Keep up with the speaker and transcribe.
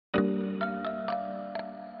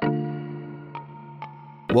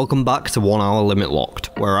Welcome back to 1 Hour Limit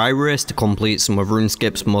Locked, where I race to complete some of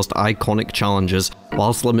RuneScape's most iconic challenges,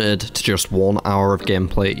 whilst limited to just 1 hour of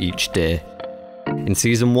gameplay each day. In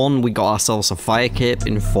Season 1, we got ourselves a fire cape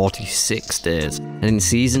in 46 days, and in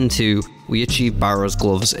Season 2, we achieved Barrow's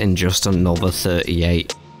gloves in just another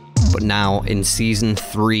 38. But now, in Season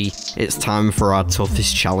 3, it's time for our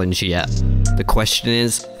toughest challenge yet. The question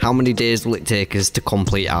is, how many days will it take us to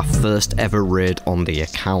complete our first ever raid on the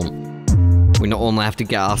account? We not only have to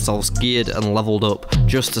get ourselves geared and leveled up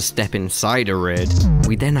just to step inside a raid,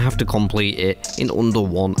 we then have to complete it in under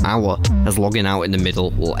 1 hour, as logging out in the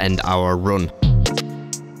middle will end our run.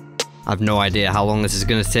 I've no idea how long this is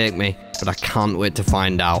going to take me, but I can't wait to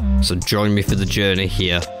find out, so join me for the journey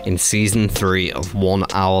here in Season 3 of 1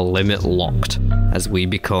 Hour Limit Locked, as we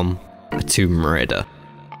become a Tomb Raider.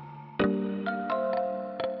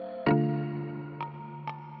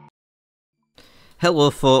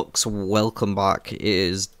 Hello folks, welcome back. It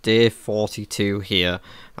is day 42 here.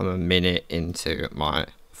 I'm a minute into my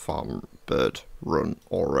farm bird run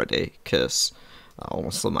already, because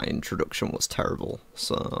honestly my introduction was terrible,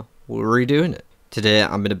 so we're redoing it. Today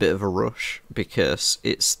I'm in a bit of a rush because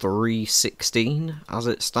it's 3:16 as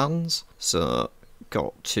it stands, so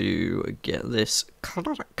got to get this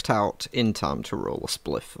cracked out in time to roll a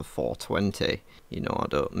spliff for 420. You know I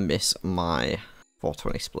don't miss my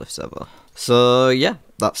 420 spliffs ever. So yeah,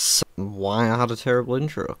 that's why I had a terrible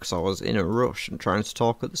intro, because I was in a rush and trying to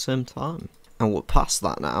talk at the same time. And we're past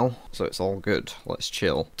that now, so it's all good. Let's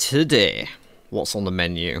chill. Today, what's on the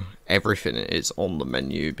menu? Everything is on the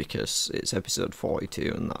menu because it's episode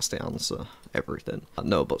 42 and that's the answer. Everything.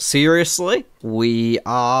 No, but seriously, we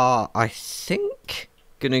are, I think,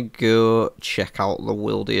 gonna go check out the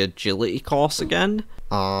Wildy Agility course again,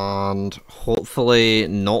 and hopefully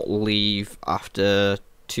not leave after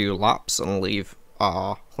 2 laps and leave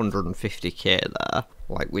our 150k there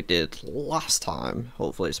like we did last time.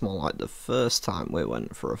 Hopefully it's more like the first time we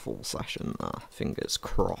went for a full session there. Fingers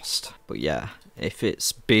crossed. But yeah, if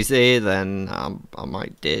it's busy then I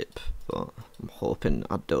might dip, but I'm hoping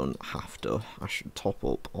I don't have to. I should top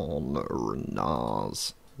up on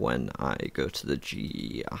Renars when I go to the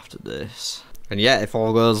G after this. And yeah, if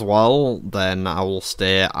all goes well, then I will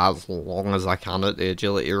stay as long as I can at the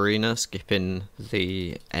Agility Arena, skipping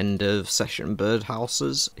the end of session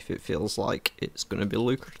birdhouses if it feels like it's going to be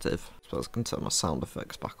lucrative. I suppose I can turn my sound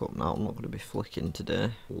effects back up now. I'm not going to be flicking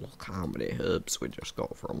today. Look how many herbs we just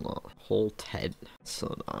got from that. Whole 10.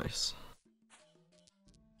 So nice.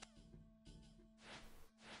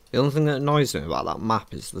 The only thing that annoys me about that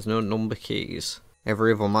map is there's no number keys.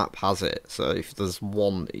 Every other map has it, so if there's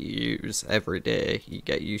one that you use every day, you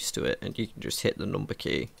get used to it and you can just hit the number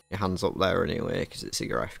key. Your hand's up there anyway because it's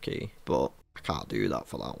your F key, but I can't do that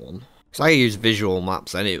for that one. Because I use visual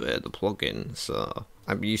maps anyway, the plugin, so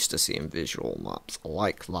I'm used to seeing visual maps. I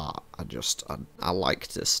like that. I like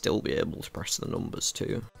to still be able to press the numbers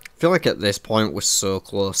too. I feel like at this point we're so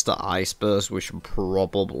close to Ice Burst, we should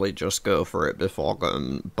probably just go for it before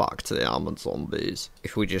going back to the Armored Zombies.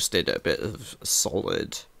 If we just did a bit of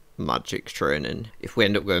solid magic training. If we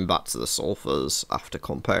end up going back to the Sulphurs after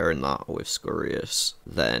comparing that with Scurious,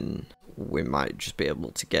 then we might just be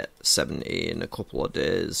able to get 70 in a couple of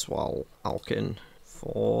days while alking.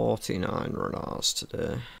 49 runners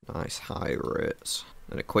today. Nice high rates.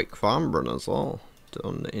 And a quick farm run as well.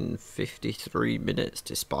 Done in 53 minutes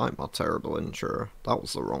despite my terrible intro. That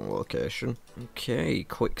was the wrong location. Okay,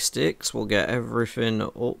 quick sticks. We'll get everything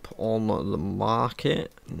up on the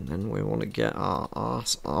market. And then we want to get our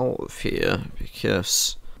ass out of here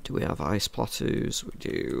because... do we have ice plateaus? We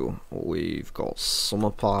do. We've got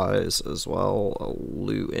summer pies as well. A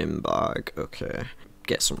loot-in bag. Okay.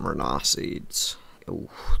 Get some Renar seeds. Oh,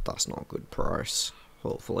 that's not a good price.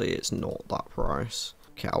 Hopefully it's not that price.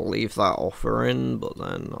 Okay, I'll leave that offer in, but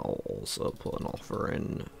then I'll also put an offer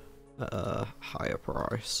in at a higher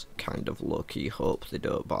price. Kind of low-key hope they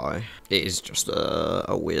don't buy. It is just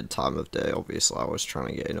a weird time of day. Obviously I was trying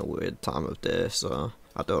to get in a weird time of day, so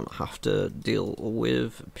I don't have to deal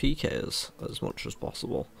with PKs as much as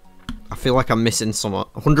possible. I feel like I'm missing some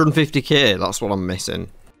 150k, that's what I'm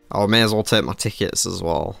missing. I may as well take my tickets as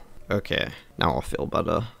well. Okay, now I feel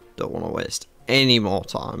better. Don't want to waste any more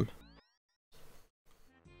time.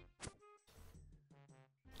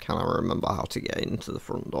 Can I remember how to get into the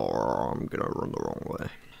front door, or I'm gonna run the wrong way?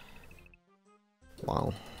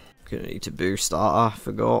 Wow. Gonna need to boost that, I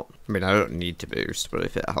forgot. I mean, I don't need to boost, but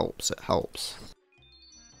if it helps, it helps.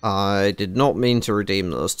 I did not mean to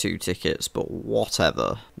redeem those 2 tickets, but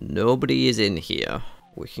whatever. Nobody is in here.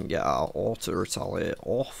 We can get our auto retaliate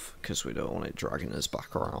off because we don't want it dragging us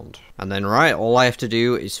back around. And then right, all I have to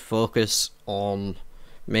do is focus on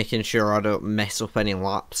making sure I don't mess up any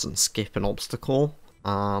laps and skip an obstacle,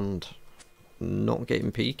 and not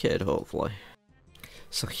getting PK'd, hopefully.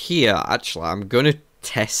 So here, actually, I'm going to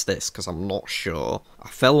test this because I'm not sure. I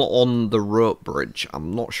fell on the rope bridge.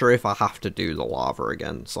 I'm not sure if I have to do the lava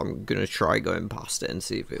again, so I'm going to try going past it and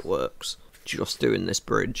see if it works. Just doing this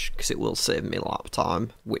bridge, because it will save me lap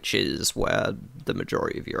time, which is where the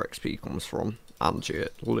majority of your XP comes from, and your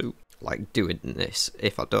loot. Like, doing this,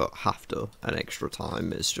 if I don't have to, an extra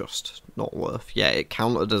time is just not worth. Yeah, it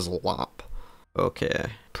counted as a lap. Okay.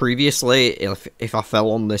 Previously, if I fell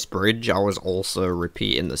on this bridge, I was also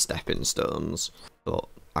repeating the stepping stones, but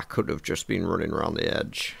I could have just been running around the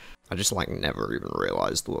edge. I just, like, never even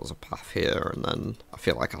realised there was a path here, and then I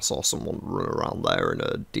feel like I saw someone run around there in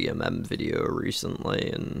a DMM video recently,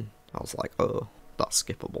 and I was like, oh, that's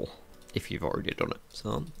skippable, if you've already done it.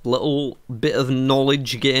 So, little bit of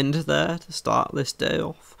knowledge gained there to start this day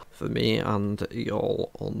off, for me and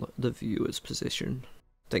y'all on the viewer's position.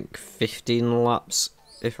 I think 15 laps,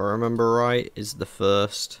 if I remember right, is the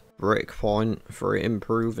first breakpoint for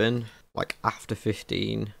improving, like after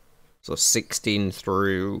 15. So 16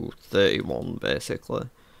 through 31, basically.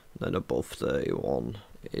 Then above 31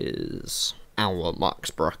 is our max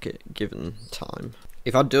bracket, given time.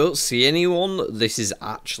 If I don't see anyone, this is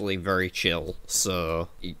actually very chill. So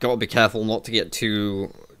you gotta be careful not to get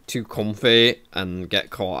too comfy and get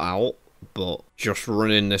caught out. But just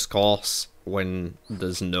running this course when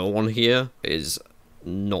there's no one here is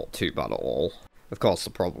not too bad at all. Of course, the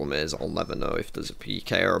problem is I'll never know if there's a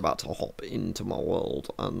PKer about to hop into my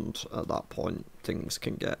world, and at that point, things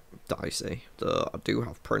can get dicey. Though I do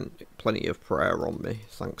have plenty of prayer on me,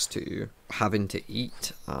 thanks to having to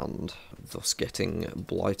eat, and thus getting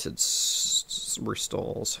blighted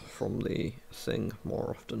restores from the thing more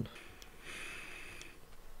often.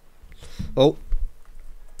 Oh!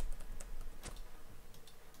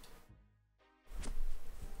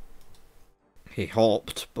 He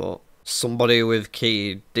hopped, but somebody with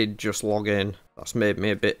key did just log in. That's made me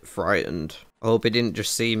a bit frightened. I hope he didn't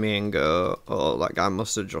just see me and go, oh, that guy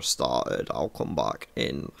must have just started. I'll come back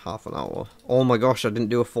in half an hour. Oh my gosh, I didn't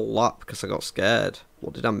do a full lap because I got scared.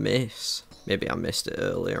 What did I miss? Maybe I missed it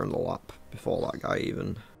earlier in the lap before that guy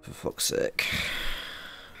even. For fuck's sake.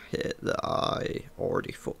 Hit that I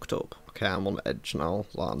already fucked up. Okay, I'm on edge now.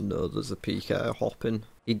 I know there's a PK hopping.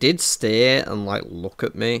 He did stay and like look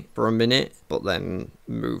at me for a minute, but then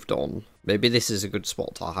moved on. Maybe this is a good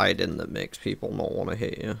spot to hide in that makes people not want to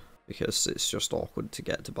hit you, because it's just awkward to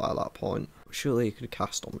get to by that point. Surely he could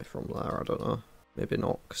cast on me from there, I don't know. Maybe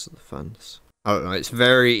not because of the fence. I don't know, it's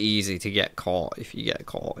very easy to get caught if you get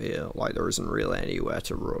caught here. Like, there isn't really anywhere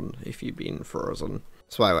to run if you've been frozen.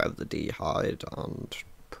 That's why we have the D-hide and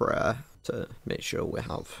prayer to make sure we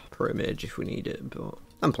have prayer mage if we need it, but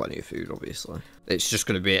and plenty of food, obviously. It's just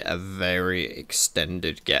going to be a very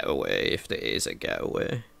extended getaway if there is a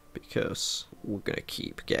getaway, because we're going to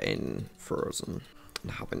keep getting frozen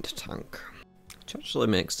and having to tank. Which actually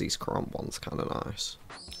makes these cramp ones kind of nice.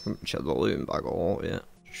 Haven't checked the looting bag all yet.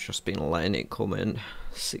 Just been letting it come in.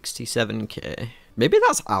 67k. Maybe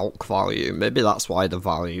that's alk value. Maybe that's why the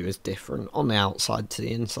value is different on the outside to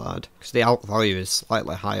the inside. Because the alk value is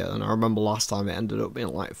slightly higher, and I remember last time it ended up being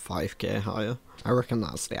like 5k higher. I reckon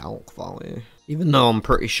that's the alk value. Even though I'm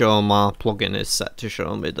pretty sure my plugin is set to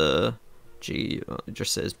show me the G, it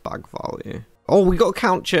just says bag value. Oh, we got a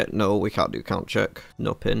count check. No, we can't do count check.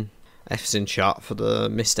 No pin. F's in chat for the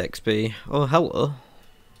missed XP. Oh, hello.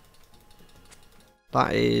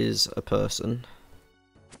 That is a person.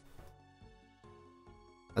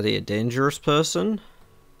 Are they a dangerous person?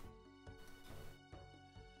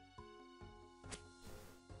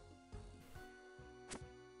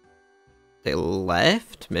 They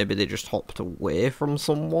left? Maybe they just hopped away from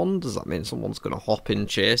someone? Does that mean someone's gonna hop in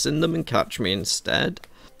chasing them and catch me instead?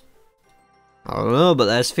 I don't know, but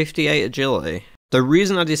there's 58 agility. The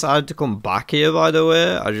reason I decided to come back here, by the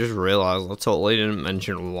way, I just realised I totally didn't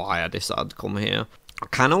mention why I decided to come here. I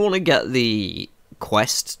kind of want to get the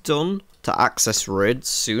quest done to access raids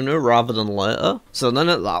sooner rather than later. So then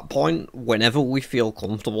at that point, whenever we feel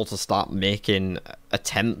comfortable to start making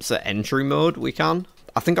attempts at entry mode, we can.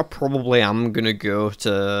 I think I probably am going to go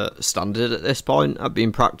to standard at this point. I've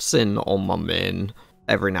been practicing on my main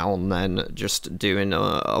every now and then, just doing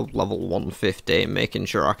a level 150, making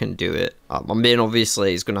sure I can do it. My main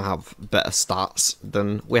obviously is going to have better stats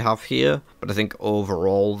than we have here, but I think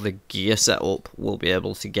overall the gear setup we'll be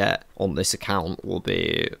able to get on this account will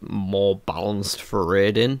be more balanced for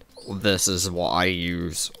raiding versus what I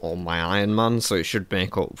use on my Iron Man, so it should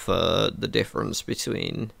make up for the difference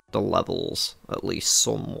between the levels at least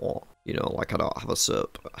somewhat. You know, like I don't have a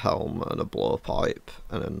SERP helm and a blowpipe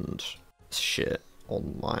and shit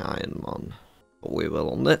on my Iron Man. But we will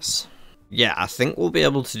on this. Yeah, I think we'll be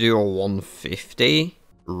able to do a 150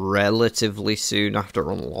 relatively soon after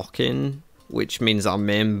unlocking, which means our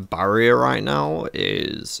main barrier right now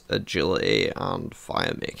is agility and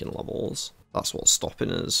fire making levels. That's what's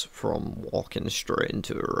stopping us from walking straight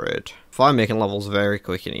into a raid. Fire making levels are very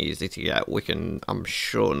quick and easy to get. We can, I'm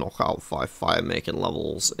sure, knock out 5 fire making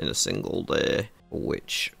levels in a single day,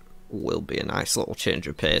 which will be a nice little change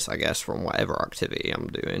of pace, I guess, from whatever activity I'm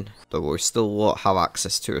doing. Though we still won't have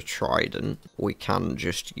access to a trident, we can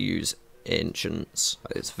just use ancients.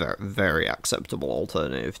 It's a very acceptable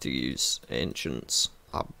alternative to use ancients.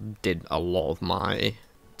 I did a lot of my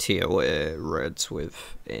TOA raids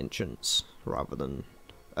with ancients rather than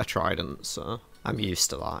a trident, so I'm used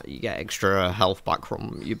to that. You get extra health back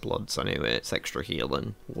from your bloods anyway, it's extra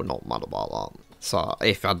healing. We're not mad about that. So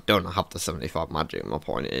if I don't have the 75 magic, my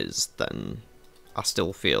point is, then I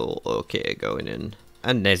still feel okay going in.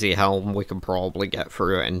 A Nezi helm we can probably get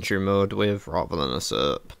through entry mode with rather than a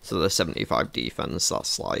SERP. So the 75 defense,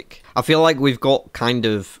 that's like, I feel like we've got kind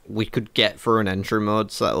of, we could get through an entry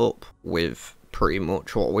mode setup with pretty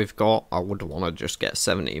much what we've got. I would want to just get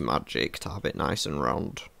 70 magic to have it nice and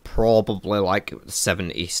round. Probably like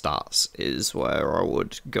 70 stats is where I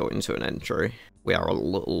would go into an entry. We are a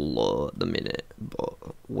little low at the minute, but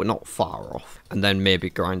we're not far off. And then maybe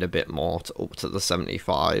grind a bit more to up to the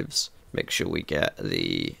 75s. Make sure we get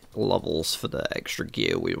the levels for the extra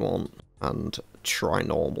gear we want, and try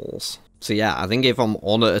normals. So yeah, I think if I'm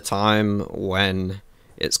on at a time when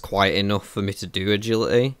it's quite enough for me to do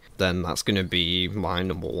agility, then that's going to be my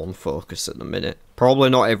 #1 focus at the minute. Probably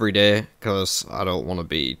not every day, because I don't want to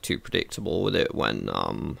be too predictable with it when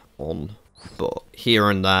I'm on. But here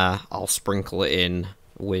and there, I'll sprinkle it in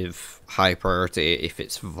with high priority if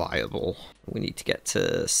it's viable. We need to get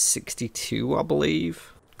to 62, I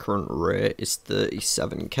believe. Current rate is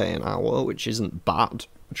 37k an hour, which isn't bad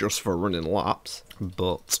just for running laps.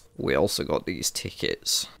 But we also got these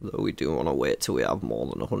tickets, though we do want to wait till we have more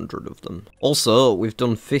than 100 of them. Also, we've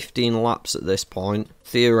done 15 laps at this point.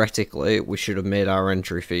 Theoretically, we should have made our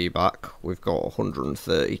entry fee back. We've got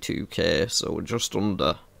 132k, so we're just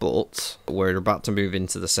under. But we're about to move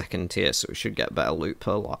into the second tier, so we should get better loot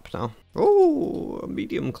per lap now. Oh, a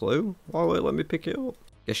medium clue. Why won't let me pick it up?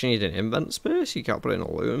 Guess you need an invent space, you can't put it in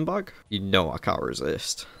a looting bag. You know I can't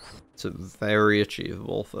resist. It's a very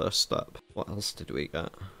achievable first step. What else did we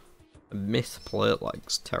get? A myth plate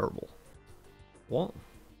legs, terrible. What?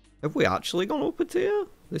 Have we actually gone up a tier?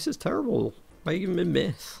 This is terrible. Why are you giving me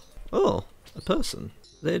myth? Oh, a person.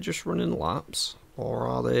 They're just running laps, or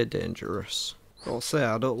are they dangerous? I'll say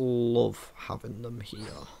I don't love having them here.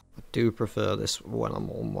 I do prefer this when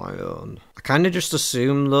I'm on my own. I kind of just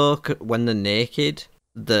assume though, when they're naked,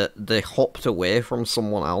 that they hopped away from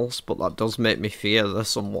someone else, but that does make me fear there's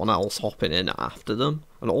someone else hopping in after them.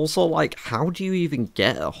 And also, like, how do you even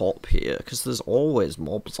get a hop here? Because there's always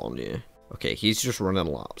mobs on you. Okay, he's just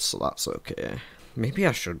running laps, so that's okay. Maybe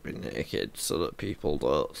I should be naked so that people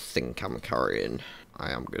don't think I'm carrying.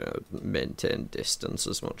 I am going to maintain distance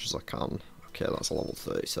as much as I can. Okay, that's a level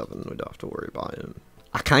 37, we don't have to worry about him.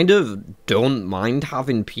 I kind of don't mind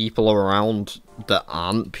having people around that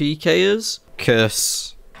aren't PKers,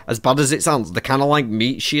 because as bad as it sounds, they're kind of like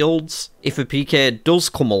meat shields. If a PK does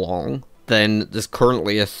come along, then there's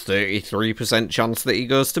currently a 33% chance that he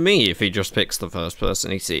goes to me if he just picks the first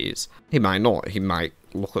person he sees. He might not, he might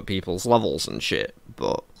look at people's levels and shit,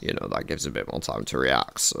 but, you know, that gives a bit more time to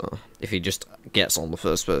react, so if he just gets on the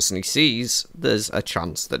first person he sees, there's a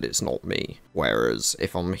chance that it's not me. Whereas,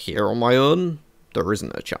 if I'm here on my own, there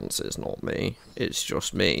isn't a chance it's not me, it's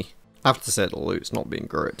just me. I have to say the loot's not been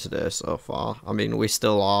great today so far. I mean, we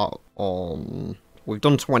still are on... We've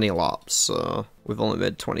done 20 laps, so we've only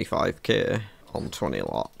made 25k on 20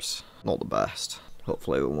 laps. Not the best.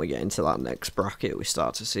 Hopefully when we get into that next bracket, we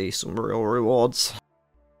start to see some real rewards.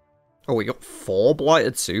 Oh, we got 4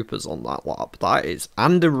 blighted supers on that lap. That is...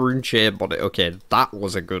 And a rune shade body. Okay, that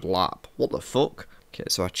was a good lap. What the fuck? Okay,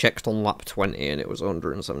 so I checked on lap 20 and it was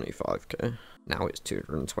 175k. Now it's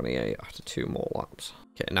 228 after 2 more laps.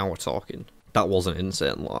 Okay, now we're talking. That was an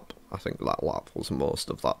insane lap. I think that lap was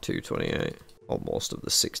most of that 228. Or most of the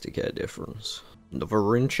 60k difference. Another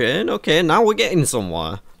rune chain? Okay, now we're getting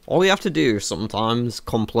somewhere. All you have to do sometimes,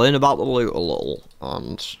 complain about the loot a little.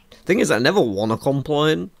 And thing is, I never want to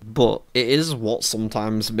complain, but it is what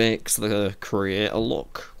sometimes makes the creator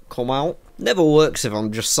look come out. Never works if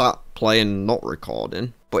I'm just sat playing, not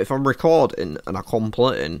recording. But if I'm recording and I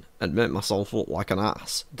complain and make myself look like an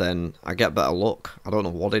ass, then I get better luck. I don't know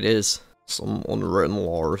what it is. Some unwritten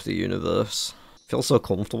law of the universe. I feel so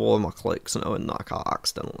comfortable with my clicks knowing that I can't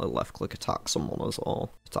accidentally left click attack someone as well.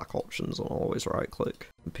 Attack options and always right click.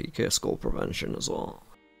 And PK skull prevention as well.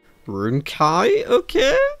 Rune Kai?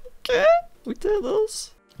 Okay. We did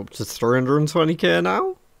those. Up to 320k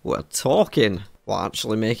now? We're talking. We're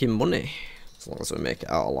actually making money. As long as we make it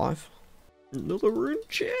out alive. Another rune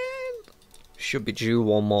chain. Should be due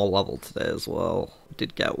one more level today as well. We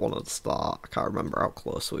did get one at the start. I can't remember how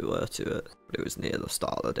close we were to it. But it was near the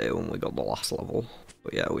start of the day when we got the last level.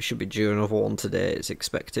 But yeah, we should be due another one today. It's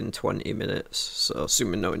expecting 20 minutes. So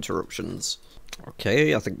assuming no interruptions.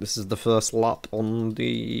 Okay, I think this is the first lap on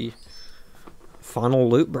the final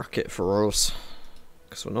loot bracket for us.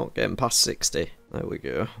 Because we're not getting past 60. There we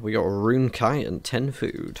go. We got a rune kite and 10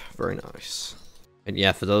 food. Very nice. And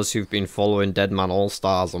yeah, for those who've been following Deadman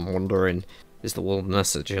All-Stars, I'm wondering, is the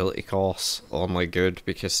Wilderness Agility course only good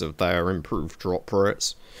because of their improved drop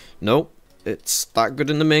rates? Nope, it's that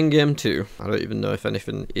good in the main game too. I don't even know if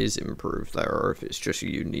anything is improved there or if it's just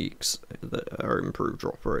uniques that are improved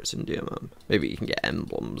drop rates in DMM. Maybe you can get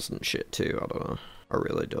emblems and shit too, I don't know. I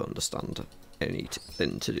really don't understand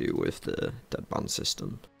anything to do with the Deadman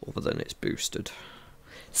system other than it's boosted.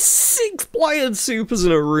 6 blighted supers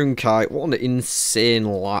and a rune kite. What an insane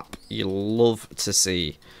lap. You love to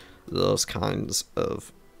see those kinds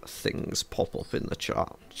of things pop up in the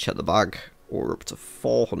chat. Check the bag. We're up to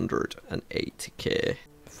 480k.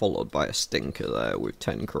 Followed by a stinker there with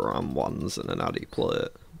 10 Karam ones and an addy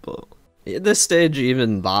plate. But at this stage,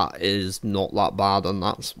 even that is not that bad, and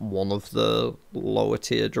that's one of the lower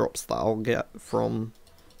tier drops that I'll get from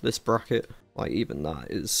this bracket. Like, even that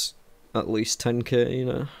is at least 10k, you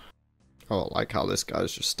know. Oh, I like how this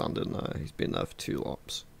guy's just standing there. He's been there for 2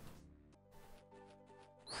 laps.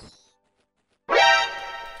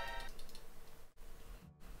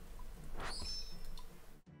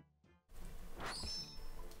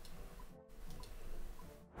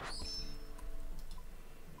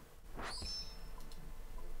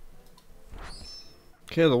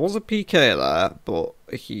 Okay, there was a PK there, but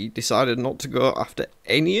he decided not to go after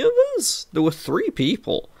any of us. There were 3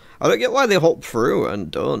 people. I don't get why they hopped through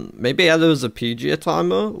and done. Maybe there was a PG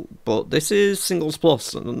timer, but this is singles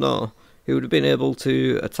plus, and no, he would have been able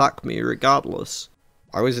to attack me regardless.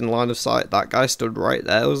 I was in line of sight. That guy stood right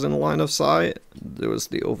there was in line of sight. There was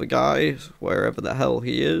the other guy, wherever the hell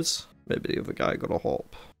he is. Maybe the other guy got a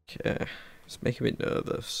hop. Okay, it's making me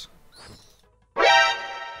nervous.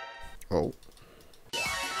 Oh.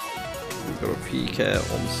 We've got a PK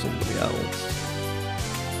on somebody else.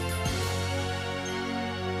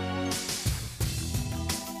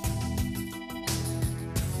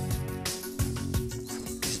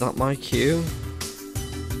 Is that my cue?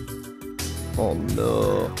 Oh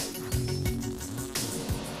no.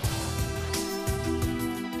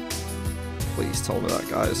 Please tell me that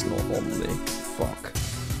guy's not on me. Fuck.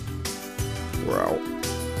 We're out.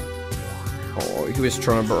 Oh, he was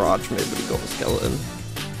trying to barrage me, but he got a skeleton.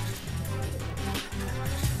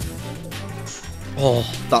 Oh,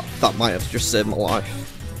 that might have just saved my life.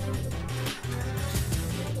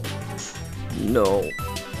 No.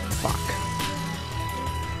 Fuck.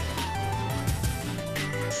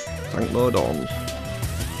 Tank mode on.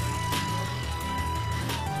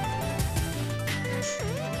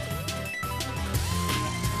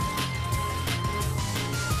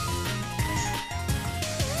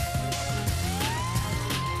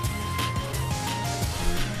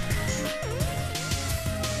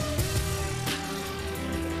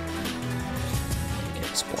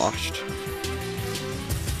 Splashed.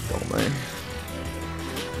 Got me.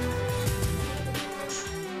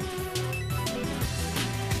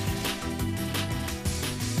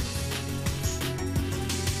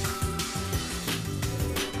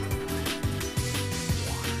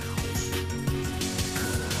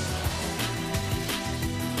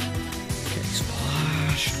 Okay,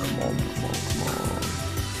 splashed. Come on.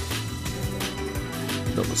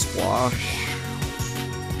 Another splash.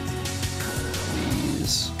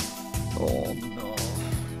 Oh no.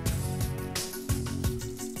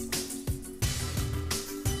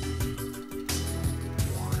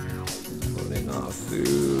 I'm running out of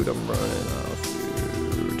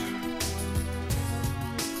food.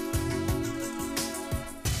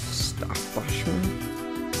 Staff bashman?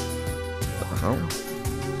 What the hell?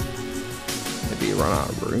 Maybe he ran out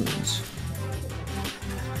of runes.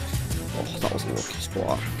 Oh, that was a lucky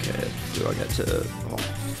splash. Okay, do I get to... Oh,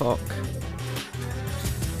 fuck.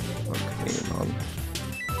 Fuck me, man.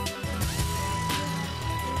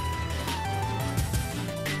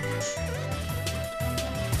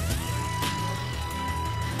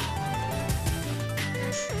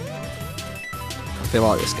 feel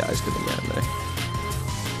like this guy's gonna get me.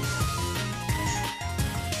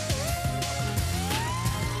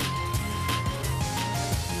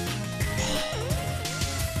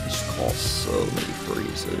 He's got so many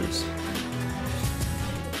freezes.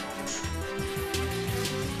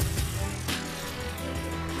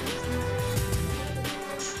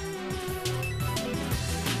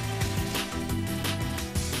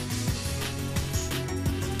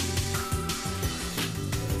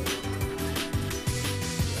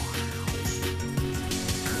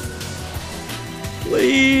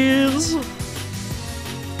 Please! Oh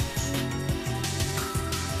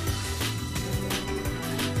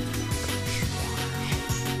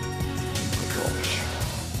my gosh.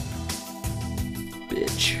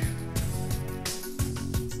 Bitch.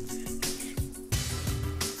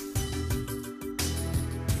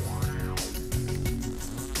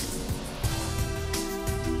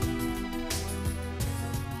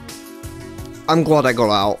 I'm glad I got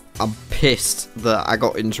out. I'm pissed that I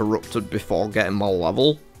got interrupted before getting my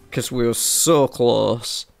level, because we were so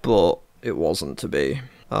close, but it wasn't to be.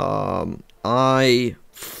 I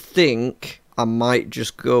think I might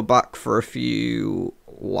just go back for a few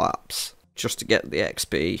laps, just to get the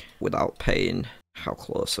XP without paying. How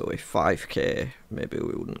close are we? 5k? Maybe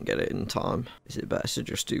we wouldn't get it in time. Is it better to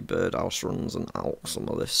just do birdhouse runs and alk some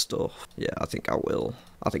of this stuff? Yeah, I think I will.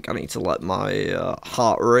 I think I need to let my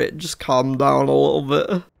heart rate just calm down a little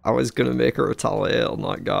bit. I was going to make a retaliate on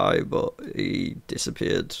that guy, but he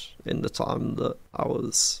disappeared in the time that I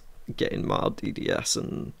was getting my DDS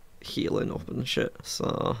and healing up and shit.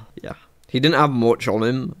 So, yeah. He didn't have much on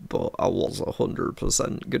him, but I was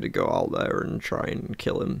 100% going to go out there and try and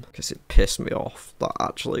kill him, because it pissed me off. That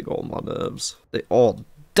actually got on my nerves. The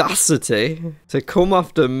audacity to come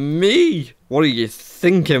after me! What are you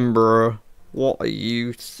thinking, bro? What are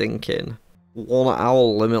you thinking? 1 hour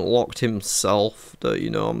limit locked himself. Don't you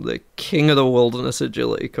know I'm the king of the wilderness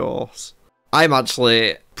agility course? I'm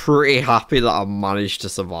actually pretty happy that I managed to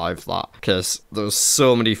survive that, because there's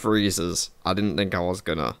so many freezes. I didn't think I was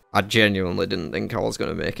gonna. I genuinely didn't think I was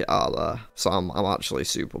gonna make it out of there. So I'm actually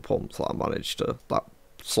super pumped that I managed to. That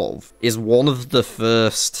sort of is one of the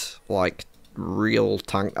first, like, real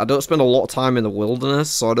tank. I don't spend a lot of time in the wilderness,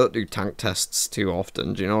 so I don't do tank tests too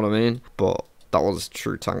often, do you know what I mean? But that was a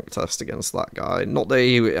true tank test against that guy. Not that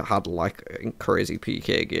he had, like, crazy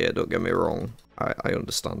PK gear, don't get me wrong. I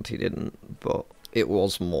understand he didn't, but it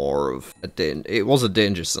was more of a it was a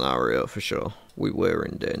danger scenario for sure. We were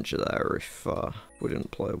in danger there if we didn't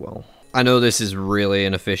play well. I know this is really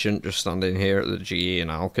inefficient, just standing here at the GE in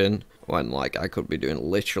Alkin, when, like, I could be doing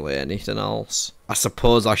literally anything else. I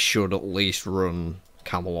suppose I should at least run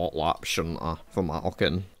Camelot laps, shouldn't I, for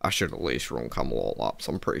Malkin? I should at least run Camelot laps.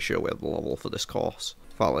 I'm pretty sure we have the level for this course.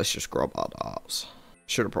 In fact, let's just grab our darts.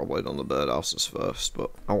 Should have probably done the birdhouses first, but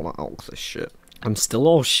I want to alk this shit. I'm still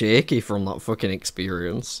all shaky from that fucking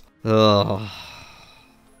experience. Ugh.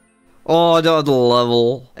 Oh, I don't have the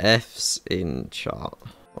level. F's in chat.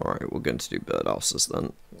 Alright, we're going to do birdhouses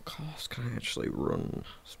then. What course can I actually run?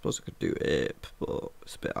 I suppose I could do Ape, but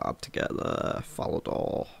it's a bit hard to get there.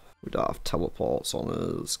 Falador. We don't have teleports on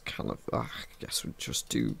us. Kind of, I guess we'd just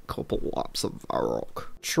do a couple laps of Varrock.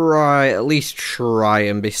 At least try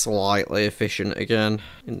and be slightly efficient again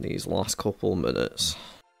in these last couple minutes.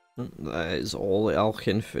 That is all the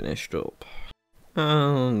Alkin finished up.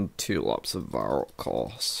 And 2 laps of Varrock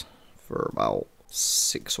course for about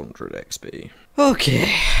 600 XP.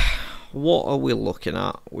 Okay, what are we looking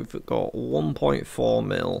at? We've got 1.4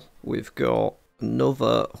 mil. We've got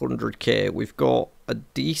another 100k. We've got a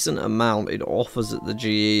decent amount it offers at the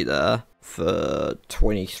GE there for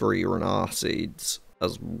 23 Runar seeds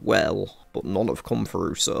as well, but none have come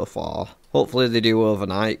through so far. Hopefully they do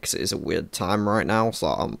overnight, because it is a weird time right now,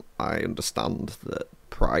 so I understand that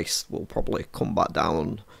price will probably come back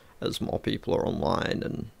down as more people are online,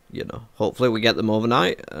 and, you know, hopefully we get them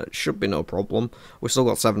overnight. It should be no problem. We've still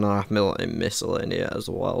got 7.5 mil in miscellaneous as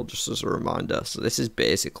well, just as a reminder. So this is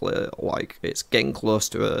basically, like, it's getting close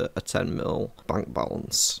to a 10 mil bank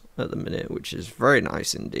balance at the minute, which is very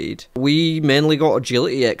nice indeed. We mainly got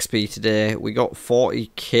agility XP today. We got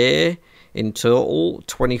 40k in total,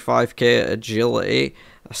 25k agility,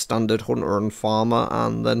 a standard hunter and farmer,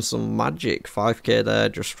 and then some magic, 5k there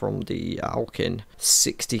just from the Alkin,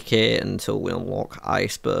 60k until we unlock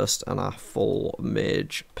Ice Burst and our full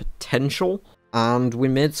mage potential. And we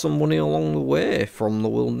made some money along the way from the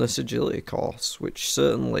Wilderness Agility course, which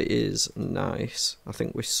certainly is nice. I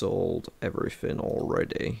think we sold everything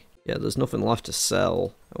already. Yeah, there's nothing left to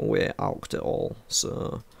sell, and we alked it all,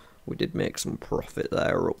 so we did make some profit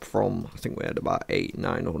there, up from, I think we had about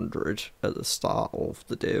 800-900 at the start of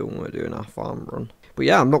the day when we were doing our farm run. But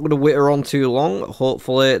yeah, I'm not going to witter on too long.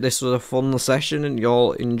 Hopefully this was a fun session and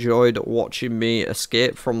y'all enjoyed watching me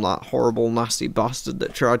escape from that horrible, nasty bastard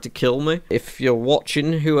that tried to kill me. If you're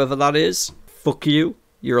watching, whoever that is, fuck you.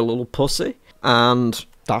 You're a little pussy. And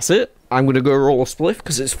that's it. I'm going to go roll a spliff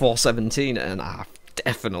because it's 4:17 and I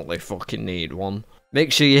definitely fucking need one.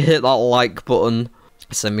 Make sure you hit that like button.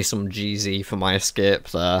 Send me some GZ for my escape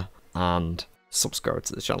there. And subscribe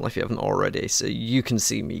to the channel if you haven't already so you can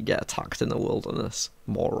see me get attacked in the wilderness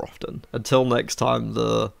more often. Until next time,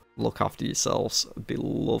 though, look after yourselves, be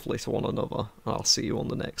lovely to one another, and I'll see you on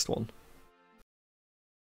the next one.